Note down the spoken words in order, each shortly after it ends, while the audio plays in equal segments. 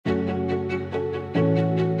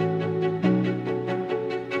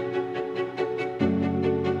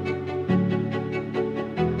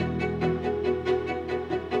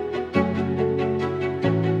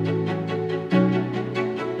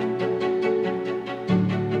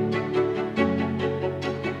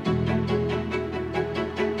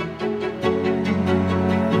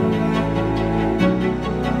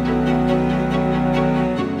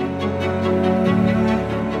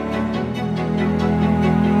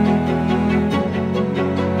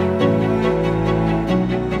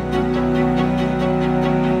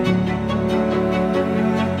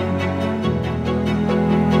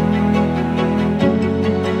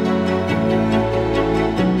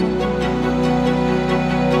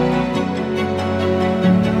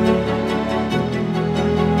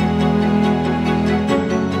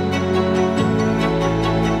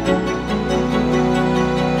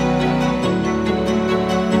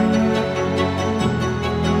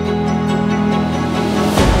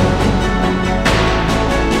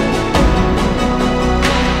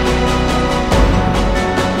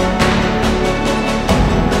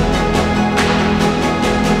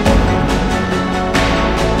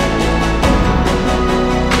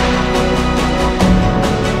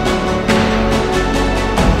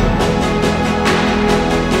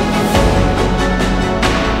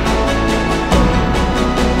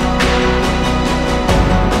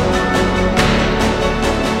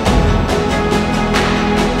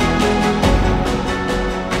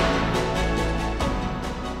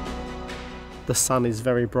The sun is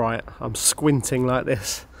very bright. I'm squinting like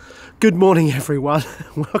this. Good morning everyone.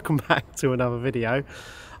 Welcome back to another video.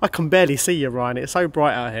 I can barely see you, Ryan. It's so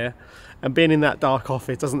bright out here, and being in that dark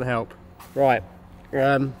office doesn't help. Right,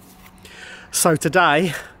 so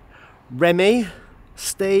today Remy,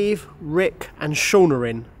 Steve, Rick and Sean are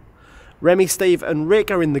in. Remy, Steve and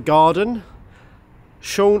Rick are in the garden.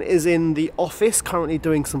 Sean is in the office currently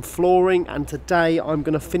doing some flooring, and today I'm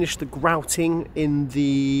going to finish the grouting in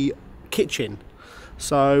the kitchen.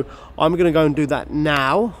 So I'm going to go and do that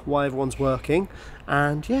now while everyone's working,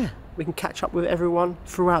 and yeah, we can catch up with everyone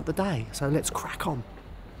throughout the day. So let's crack on.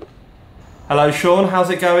 Hello Sean, how's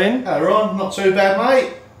it going? Hello Ron, not too bad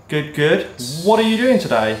mate. Good, good. What are you doing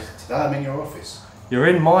today? Today I'm in your office. You're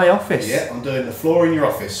in my office? Yeah, I'm doing the floor in your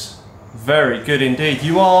office. Very good indeed.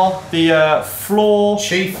 You are the floor...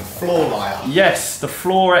 Chief floor layer. Yes, the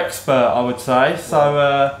floor expert, I would say.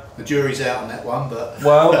 So the jury's out on that one, but...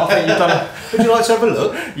 Well, I think you've done... Would you like to have a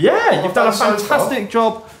look? Yeah, you've done a fantastic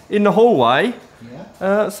job in the hallway.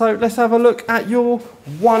 Yeah. So let's have a look at your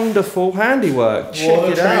wonderful handiwork. Check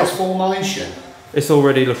it out. Transformation. It's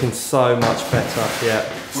already looking so much better, yeah.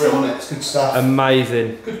 Real on it, it's good stuff.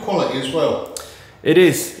 Amazing. Good quality as well. It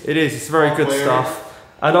is, it's very good stuff.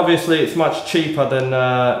 And obviously it's much cheaper than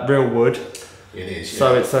real wood. It is, yeah.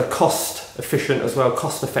 So it's cost efficient as well,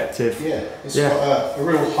 cost effective. Yeah, it's got a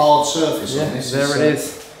real hard surface on this. There it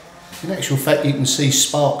is. In actual fact, you can see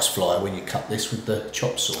sparks fly when you cut this with the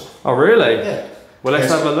chop saw. Oh really? Yeah. Well,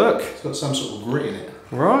 let's have a look. It's got some sort of grit in it.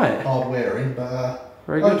 Right. Hard wearing, but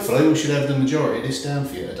very good. hopefully we should have the majority of this down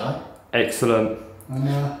for you today. Excellent. And,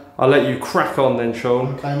 I'll let you crack on then,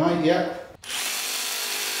 Sean. Okay mate, yeah.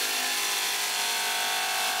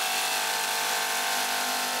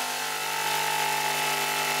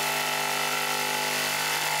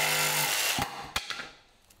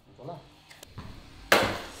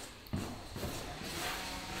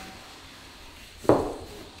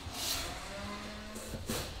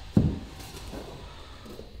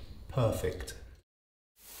 Perfect.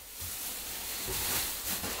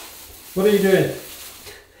 What are you doing?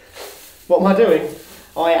 What am I doing?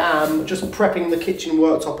 I am just prepping the kitchen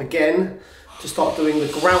worktop again to start doing the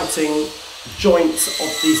grouting joints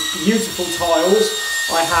of these beautiful tiles.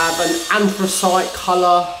 I have an anthracite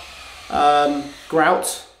colour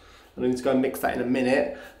grout. I need to go and mix that in a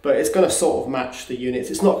minute, but it's going to sort of match the units.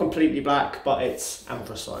 It's not completely black, but it's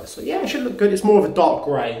anthracite. So yeah, it should look good. It's more of a dark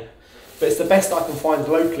grey. But it's the best I can find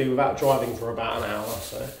locally without driving for about an hour,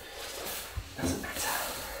 so doesn't matter.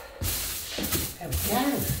 There we go.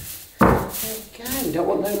 There we go. We don't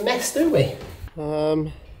want no mess, do we?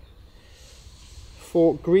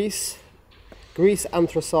 For grease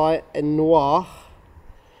anthracite and noir,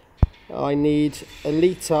 I need 1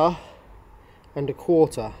 litre and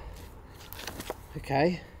 1/4.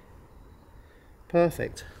 Okay.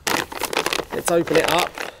 Perfect. Let's open it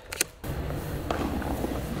up.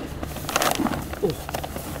 Ooh.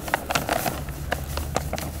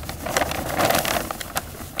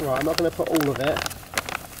 Right, I'm not going to put all of it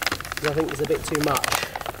because I think it's a bit too much.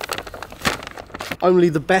 Only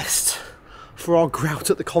the best for our grout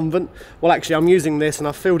at the convent. Well, actually, I'm using this and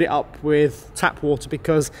I've filled it up with tap water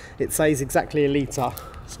because it says exactly 1 litre,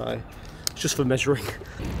 so it's just for measuring.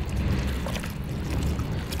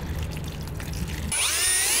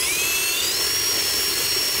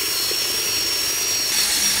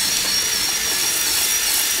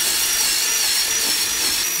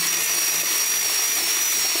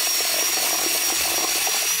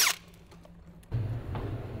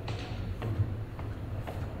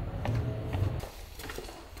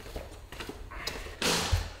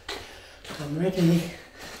 I'm ready.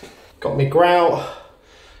 Got my grout,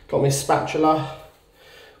 got my spatula.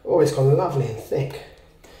 Oh, it's gone lovely and thick.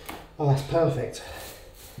 Oh, that's perfect.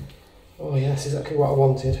 Oh yeah, that's exactly what I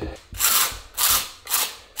wanted.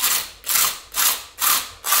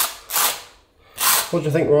 What do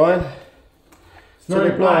you think, Ryan? It's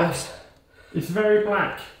very black. Nice. It's very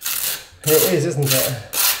black. It is, isn't it?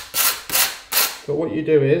 But what you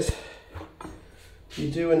do is, you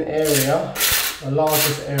do an area, a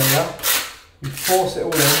largest area, you force it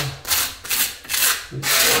all in. You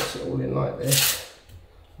force it all in like this.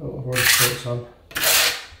 Oh, I've already put some.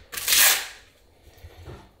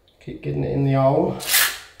 Keep getting it in the hole.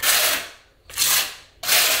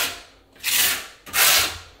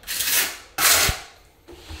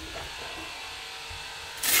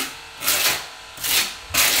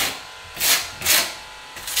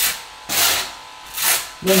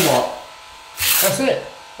 Then what? That's it.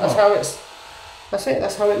 That's how it's. That's it.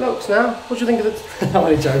 That's how it looks now. What do you think of it? I'm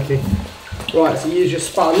only joking. Right. So you use your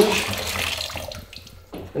sponge,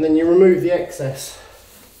 and then you remove the excess.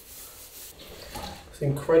 It's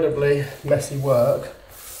incredibly messy work,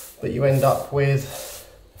 but you end up with,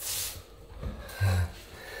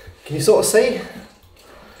 can you sort of see?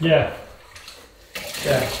 Yeah.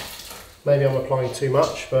 Yeah, maybe I'm applying too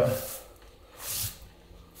much, but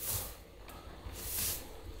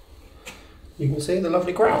you can see the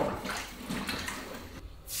lovely grout.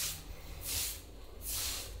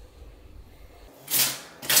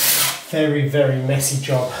 Very, very messy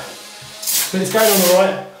job. But it's going on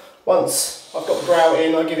alright. Once I've got the grout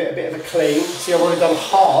in, I give it a bit of a clean. See, I've already done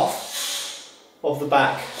half of the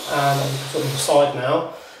back and sort of the side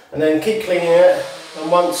now. And then keep cleaning it,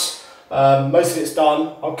 and once most of it's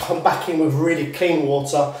done, I'll come back in with really clean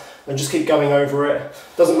water and just keep going over it.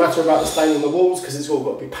 Doesn't matter about the stain on the walls because it's all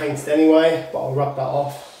got to be painted anyway, but I'll rub that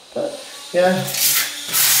off. But yeah.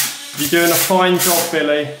 You're doing a fine job,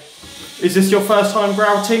 Billy. Is this your first time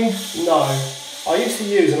grouting? No. I used to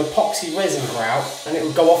use an epoxy resin grout and it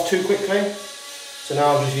would go off too quickly. So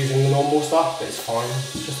now I'm just using the normal stuff, but it's fine.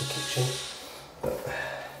 It's just a kitchen. But,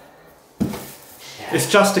 yeah. It's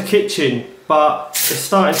just a kitchen, but it's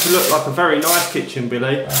starting to look like a very nice kitchen,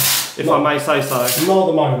 Billy, if I may say so. Not at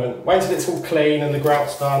the moment. Wait till it's all clean and the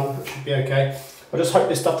grout's done. It should be okay. I just hope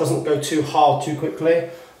this stuff doesn't go too hard too quickly.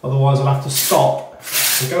 Otherwise I'll have to stop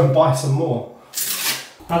and go and buy some more.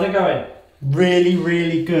 How's it going? Really,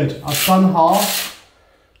 really good. I've done half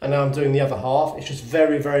and now I'm doing the other half. It's just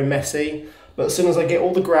very, very messy. But as soon as I get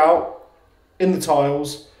all the grout in the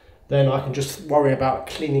tiles, then I can just worry about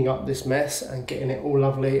cleaning up this mess and getting it all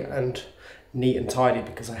lovely and neat and tidy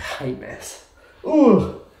because I hate mess.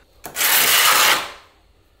 Ooh.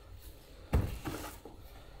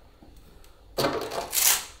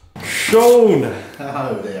 Sean!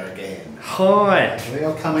 Hello there again. Hi! We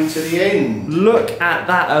are coming to the end. Look at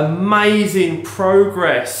that amazing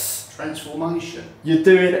progress. Transformation. You're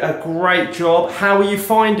doing a great job. How are you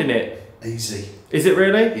finding it? Easy. Is it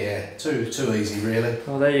really? Yeah, too easy really.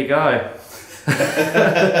 Oh, there you go.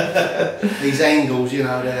 These angles, you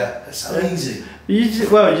know, they're so easy.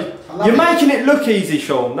 You're making it look easy,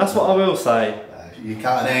 Sean. That's what I will say. You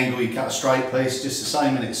cut an angle, you cut a straight piece, just the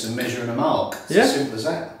same, and it's a measure and a mark. It's as simple as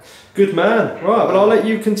that. Good man. Right, but I'll let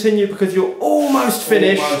you continue because you're almost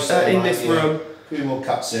finished in this room. A few more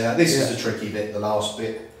cuts out. This is the tricky bit, the last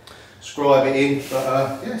bit. Scribe it in, but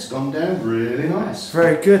yeah, it's gone down really nice.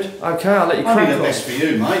 Very good. Okay, I'll let you crack on. Only the best for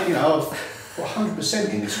you, mate. You know, I've got 100%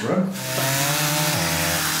 in this room.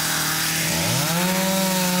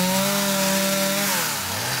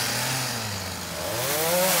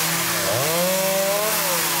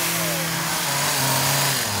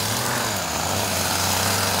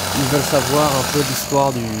 Ils veulent savoir un peu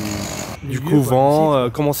l'histoire du couvent,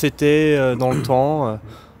 comment c'était dans le temps.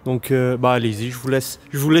 Donc bah allez-y, je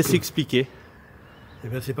vous laisse expliquer. Eh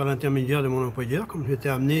bien, c'est par l'intermédiaire de mon employeur, comme j'étais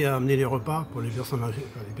amené à amener les repas pour les personnes âgées,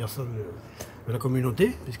 les personnes de la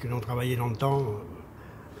communauté, puisque l'on travaillait dans le temps.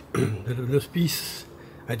 L'hospice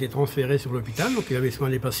a été transféré sur l'hôpital, donc il avait soin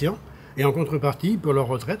des patients. Et en contrepartie, pour leur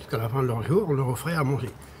retraite, qu'à la fin de leur jour, on leur offrait à manger.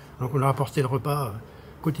 Donc on leur apportait le repas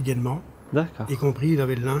quotidiennement. D'accord. Y compris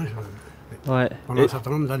laver le linge pendant un certain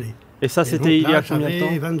nombre d'années. Et ça, c'était il y a combien de temps?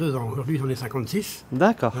 J'avais 22 ans. Aujourd'hui, j'en ai 56.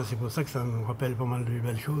 D'accord. C'est pour ça que ça me rappelle pas mal de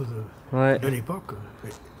belles choses de l'époque.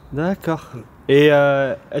 D'accord. Et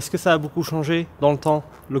est-ce que ça a beaucoup changé dans le temps,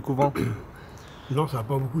 le couvent? Non, ça n'a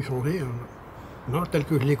pas beaucoup changé. Non, tel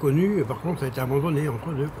que je l'ai connu, par contre, ça a été abandonné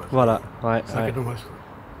entre deux. Quoi. Voilà, c'est ça qui est dommage.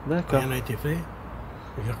 D'accord. Rien n'a été fait.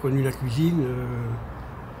 J'ai reconnu la cuisine.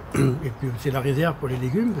 Et puis c'est la réserve pour les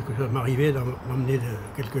légumes, parce que ça m'arrivait d'emmener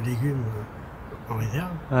quelques légumes en réserve.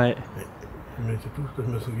 Ouais. Mais c'est tout ce que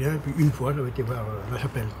je me souviens. Et puis une fois, j'avais été voir la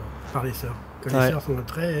chapelle, par les sœurs. Les sœurs sont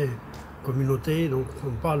très communauté, donc on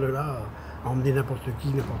parle de là, à emmener n'importe qui,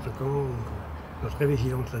 n'importe quand. On est très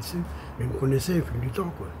vigilante là-dessus. Mais ils me connaissaient au fil du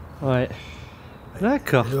temps, quoi. Ouais.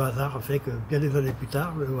 D'accord. Le hasard a fait que bien des années plus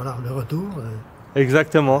tard, voilà, le retour.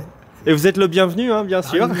 Exactement. Et vous êtes le bienvenu, hein, bien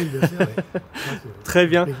sûr. Oui, bien sûr, oui. Très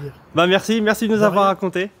bien. Bah merci de nous avoir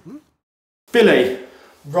raconté. Billy,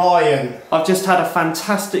 Ryan, I've just had a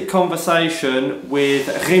fantastic conversation with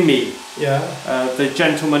Remy, the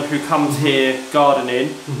gentleman who comes here gardening,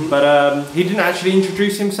 but he didn't actually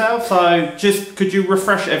introduce himself, so just could you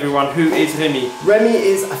refresh everyone, who is Remy? Remy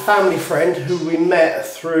is a family friend who we met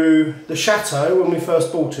through the chateau when we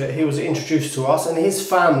first bought it. He was introduced to us and his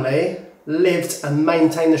family lived and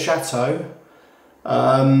maintained the chateau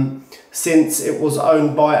since it was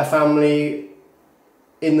owned by a family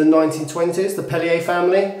in the 1920s, the Pellier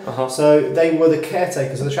family. So they were the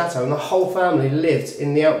caretakers of the chateau and the whole family lived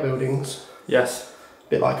in the outbuildings. Yes. A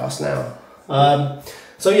bit like us now.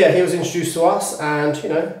 So yeah, he was introduced to us and, you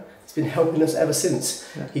know, he's been helping us ever since.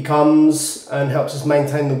 Yeah. He comes and helps us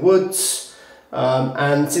maintain the woods,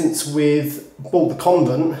 and since we've bought the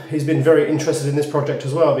convent, he's been very interested in this project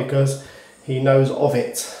as well because he knows of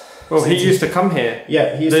it. Well, he used to come here.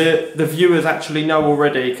 Yeah, the viewers actually know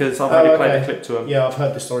already because I've already played the clip to him. Yeah, I've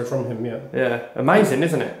heard the story from him. Yeah. Yeah, amazing,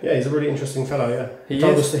 isn't it? Yeah, he's a really interesting fellow. Yeah, he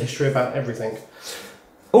told us the history about everything.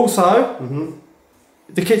 Also,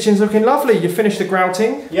 the kitchen's looking lovely. You finished the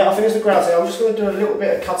grouting. Yeah, I finished the grouting. I'm just going to do a little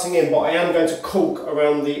bit of cutting in, but I am going to caulk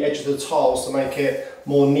around the edge of the tiles to make it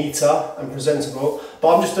more neater and presentable.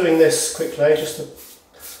 But I'm just doing this quickly, just to,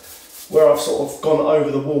 where I've sort of gone over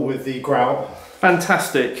the wall with the grout.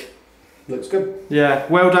 Fantastic. Looks good. Yeah,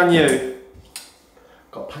 well done you.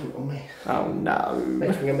 Got paint on me. Oh no.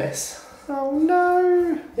 Making a mess. Oh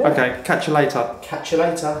no. Yeah. Okay, catch you later. Catch you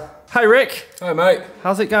later. Hey Rick. Hi mate.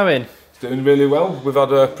 How's it going? Doing really well. We've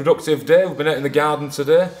had a productive day. We've been out in the garden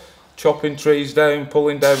today, chopping trees down,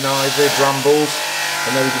 pulling down ivy, brambles,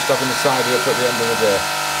 and then we're just having a cider up at the end of the day.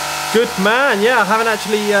 Good man, yeah, I haven't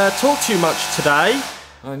actually talked to you much today.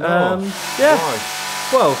 I know. Yeah. Why?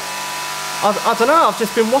 Well, I don't know, I've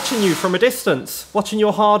just been watching you from a distance, watching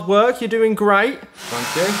your hard work. You're doing great.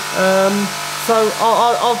 Thank you. So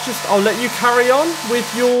I'll let you carry on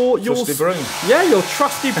with your trusty broom. Yeah, your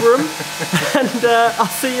trusty broom, and I'll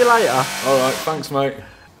see you later. All right, thanks, mate.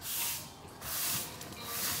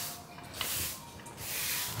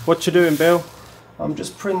 What you doing, Bill? I'm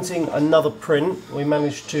just printing another print. We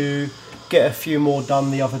managed to get a few more done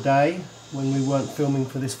the other day when we weren't filming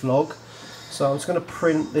for this vlog. So I'm just going to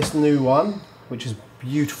print this new one, which is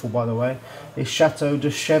beautiful, by the way. It's Chateau de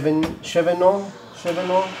Chevenon.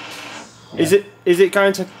 Yeah. Is it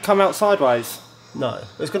going to come out sideways? No,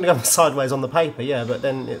 it's going to go sideways on the paper, yeah, but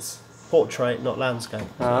then it's portrait, not landscape.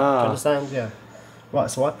 Do you understand? Yeah. Right,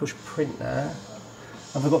 so I push print now.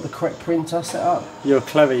 Have I got the correct printer set up? You're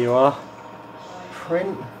clever, you are.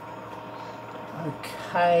 Print.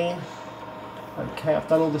 Okay. Okay, I've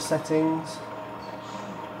done all the settings.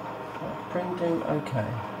 Printing, okay.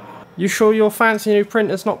 You sure your fancy new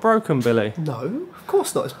printer's not broken, Billy? No, of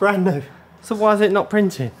course not, it's brand new. So why is it not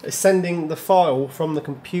printing? It's sending the file from the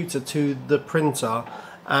computer to the printer,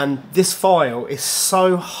 and this file is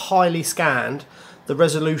so highly scanned, the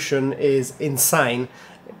resolution is insane.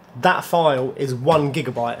 That file is 1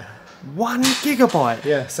 gigabyte. 1 gigabyte?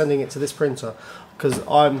 Yeah, sending it to this printer, because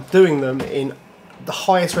I'm doing them in the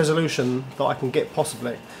highest resolution that I can get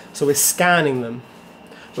possibly. So we're scanning them.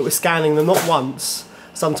 But we're scanning them not once,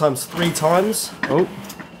 sometimes 3 times. Oh.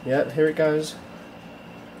 Yeah, here it goes.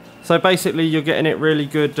 So basically you're getting it really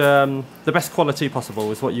good, the best quality possible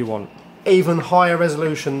is what you want. Even higher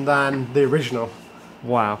resolution than the original.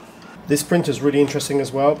 Wow. This printer's really interesting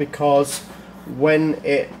as well because when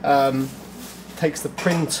it takes the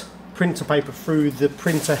printer paper through the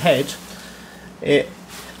printer head, it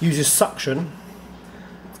uses suction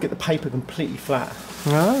to get the paper completely flat.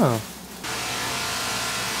 Oh.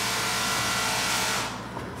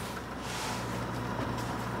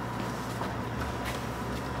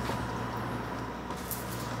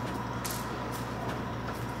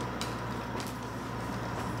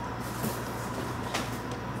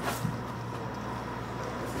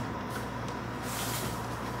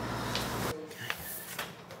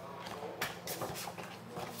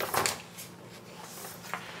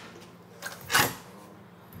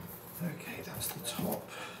 Okay, that's the top.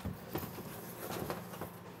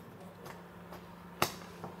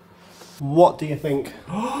 What do you think?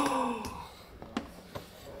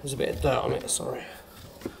 There's a bit of dirt on it, sorry.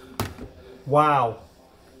 Wow.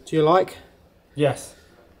 Do you like? Yes.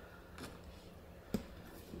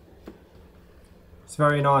 It's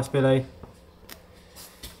very nice, Billy.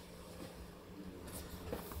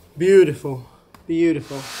 Beautiful.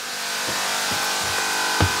 Beautiful.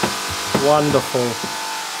 Wonderful.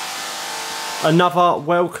 Another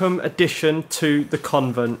welcome addition to the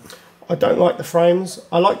convent. I don't like the frames.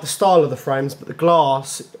 I like the style of the frames, but the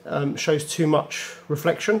glass shows too much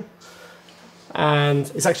reflection.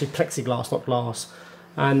 And it's actually plexiglass, not glass.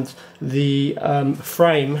 And the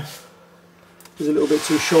frame is a little bit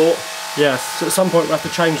too short. Yes. So at some point we'll have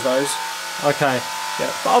to change those. Okay.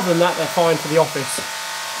 Yeah. But other than that, they're fine for the office.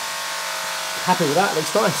 Happy with that,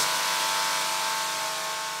 looks nice.